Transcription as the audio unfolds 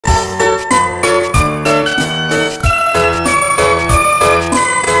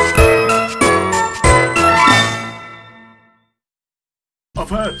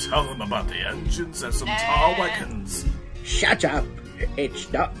tell them about the engines and some tar wagons. Shut up.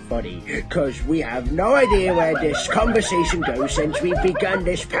 It's not funny, because we have no idea where this conversation goes since we've begun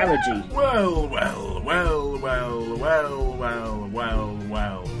this parody. Well.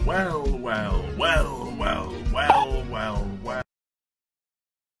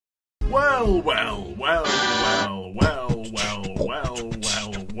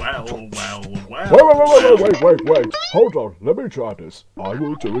 Wait. Hold on. Let me try this. I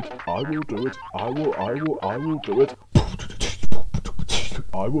will do it. I will do it. I will do it. I will do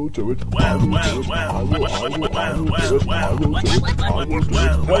it. I will do it. I will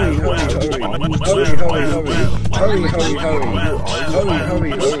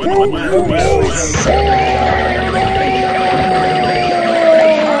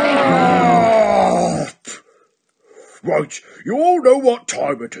Right, you all know what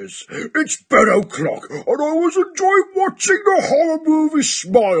time it is. It's bed o'clock, and I was enjoying watching the horror movie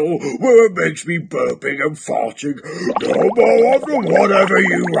Smile, where it makes me burping and farting. No more of the whatever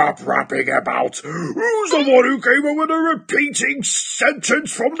you rapping about. Who's the one who came up with a repeating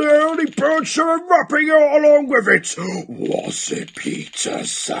sentence from the early bird show and rapping it along with it? Was it Peter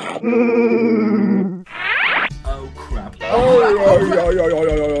Sam? Oh, crap.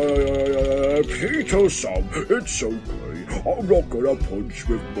 Peter Sam, it's okay. I'm not gonna punch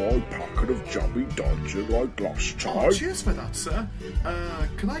with my packet of jammy dungeon like last time. Oh, cheers for that, sir.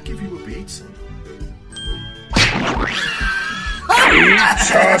 Can I give you a beat?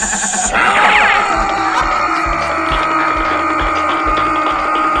 Peter Sam!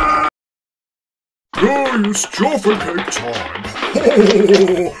 Oh, it's Jaffa cake time!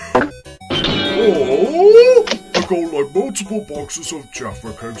 I got like multiple boxes of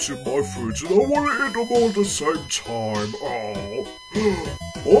Jaffa cakes in my fridge and I want to eat them all at the same time.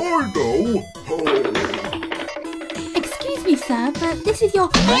 I know. Excuse me, sir, but this is your...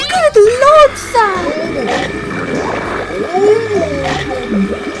 Good Lord, sir!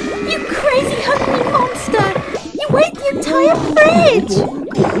 You crazy hungry monster! You ate the entire fridge!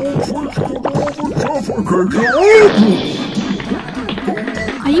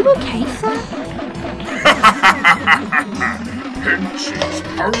 Are you okay, sir? Percy's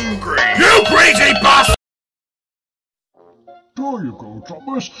hungry. You crazy bastard! There you go,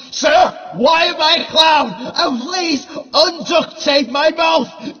 Thomas. Sir, why am I a clown? And please, unduct tape my mouth.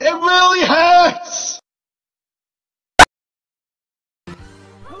 It really hurts.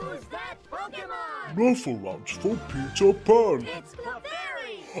 Who's that Pokémon? Muffle-Lunch for Peter Pan. It's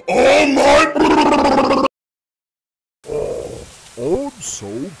Percy! Oh my... I'm so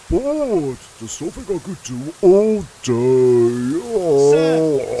bored. There's something I could do all day.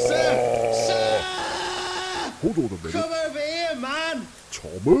 Sir! Hold on a minute. Come over here, man.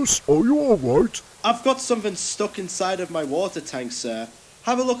 Thomas, are you alright? I've got something stuck inside of my water tank, sir.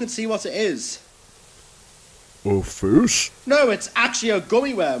 Have a look and see what it is. A fish? No, it's actually a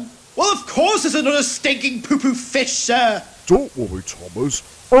gummy worm. Well, of course it's another stinking poo-poo fish, sir. Don't worry, Thomas.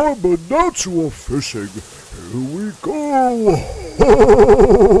 I'm a natural fishing. Here we go.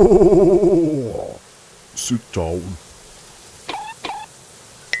 Sit down.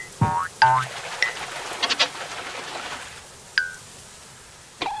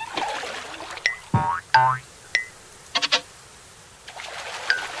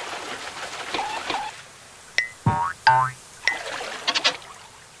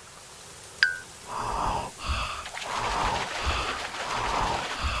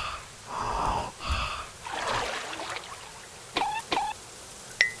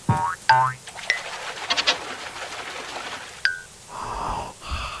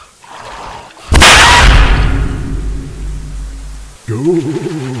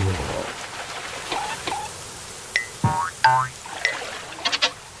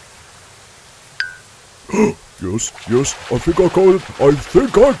 Yes, I think I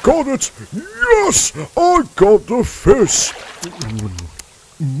got it. Yes, I got the fish.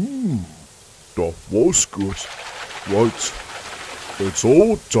 That was good. Right, it's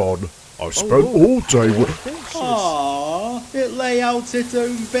all done. I spent all day with... Aww, it lay out its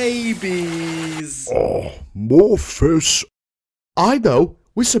own babies. Oh, more fish. I know,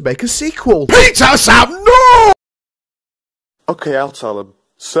 we should make a sequel. Peter Sam, no! Okay, I'll tell him.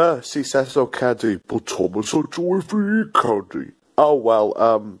 Sir, she says no candy, but Thomas will do if we eat candy. Oh well,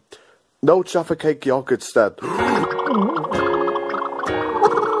 no Jaffa cake yogurt instead.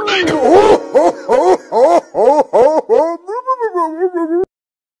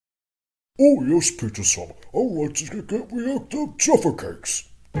 Oh yes, Peter Sam. Alright, just gonna get me out the Jaffa cakes.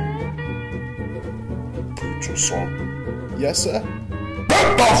 Peter Sam. Yes, sir?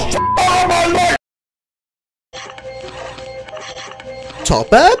 Get the f*** out of my life!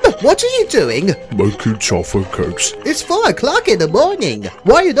 Topham, what are you doing? Making Jaffa cakes. It's 4 o'clock in the morning.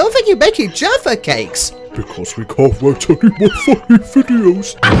 Why on earth are you making Jaffa cakes? Because we can't write any more funny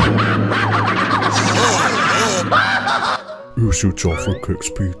videos. Here's your Jaffa cakes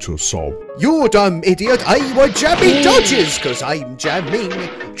pizza, Sam. You dumb idiot, I want jamming dodges, cause I'm jamming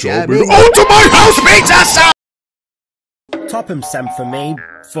onto my house pizza, Sam! Topham sent for me,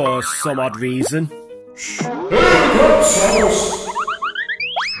 for some odd reason.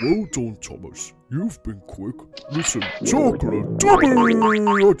 Well done, Thomas. You've been quick. Listen, chocolate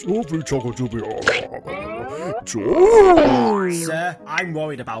doobie! Lovely chocolate doobie. Sir, I'm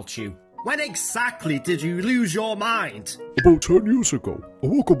worried about you. When exactly did you lose your mind? About 10 years ago, I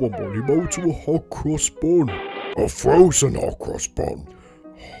woke up one morning married to a hot cross bun. A frozen hot cross bun.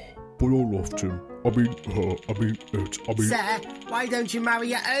 But I loved him. I mean, Sir, why don't you marry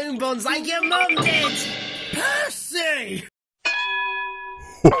your own buns like your mum did? Percy!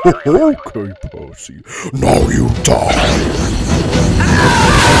 Okay, Percy. Now you die!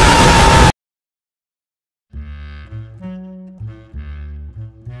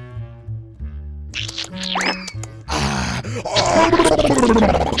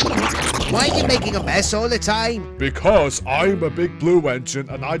 Why are you making a mess all the time? Because I'm a big blue engine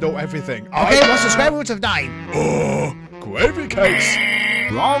and I know everything. Okay, what's the square root of 9? Gravy cakes!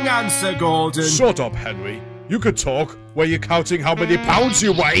 Wrong answer, Gordon. Shut up, Henry. You can talk. Were you counting how many pounds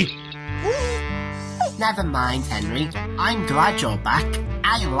you weigh? Never mind, Henry. I'm glad you're back.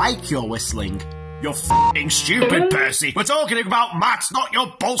 I like your whistling. You're f***ing stupid, Percy. We're talking about maths, not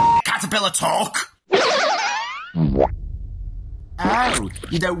your bullshit caterpillar talk. Oh,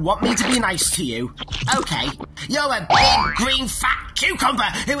 you don't want me to be nice to you? Okay, you're a big, green, fat cucumber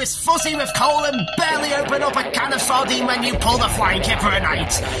who is fussy with coal and barely open up a can of sardine when you pull the flying kipper at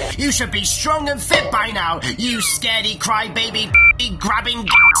night. You should be strong and fit by now, you scaredy crybaby grabbing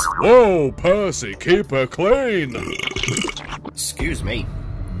git. Whoa, Percy, keep her clean. Excuse me.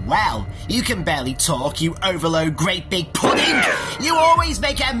 Well, you can barely talk, you overload great big pudding! You always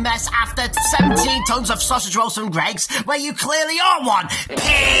make a mess after 17 tons of sausage rolls from Greg's, where you clearly are one!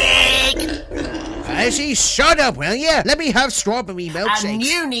 Pig! Percy, shut up, will you? Let me have strawberry milkshakes. And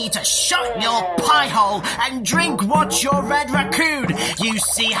you need to shut your pie hole and drink what's your red raccoon! You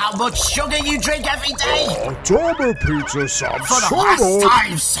see how much sugar you drink every day? A double pizza, Sam. For the last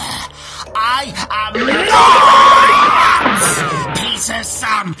time, sir, I am not Peter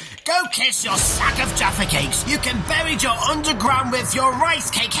Sam! Go kiss your sack of Jaffa cakes. You can bury your underground with your rice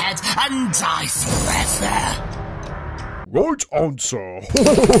cake head and die forever. Right answer.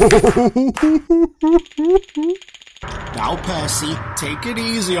 Now, Percy, take it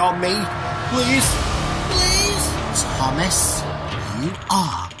easy on me. Please. Please. Thomas, you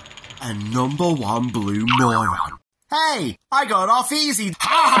are a #1 blue moron. Hey, I got off easy. Ha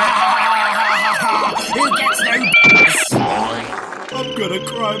ha ha ha! Who gets no I'm gonna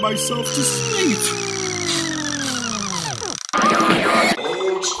cry myself to sleep.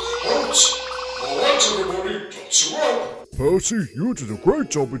 Alright, everybody, that's well. Percy, you did a great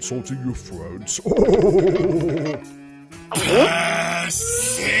job insulting your friends.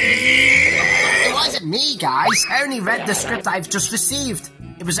 Percy! It wasn't me, guys. I only read the script I've just received.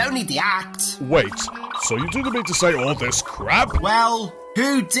 It was only the act. Wait, so you didn't mean to say all this crap? Well,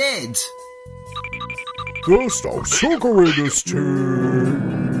 who did? There's no sugar in this tea.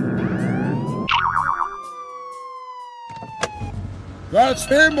 That's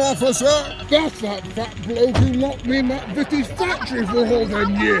him, officer! That's that fat bloke who locked me in that Vitty's factory for all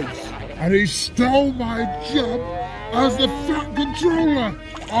them years. And he stole my job as the fat controller.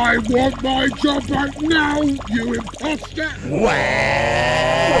 I want my job back now, you imposter! What?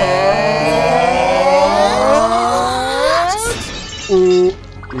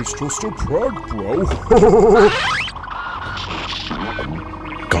 It's just a prank, bro.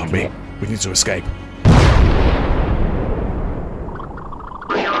 Got me. We need to escape.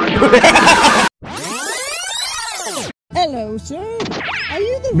 Hello, sir. Are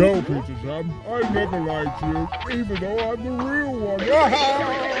you the No, Peter Sam. I never lied to you, even though I'm the real one.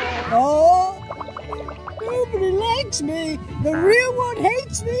 Oh, nobody likes me. The real one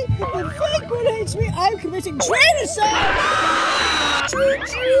hates me. The fake one hates me. I'm committing traitorship.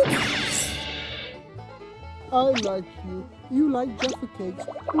 Choo-choo. I like you. You like Jaffa cakes.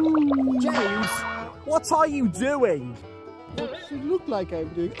 James, what are you doing? What does it look like I'm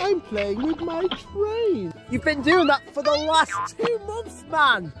doing? I'm playing with my train. You've been doing that for the last 2 months,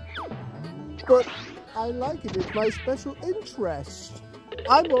 man. But I like it. It's my special interest.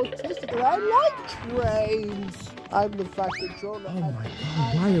 I'm autistic and I like trains. I'm the fat controller. Oh my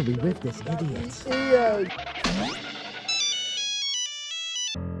god, why are we with this idiot? Ian.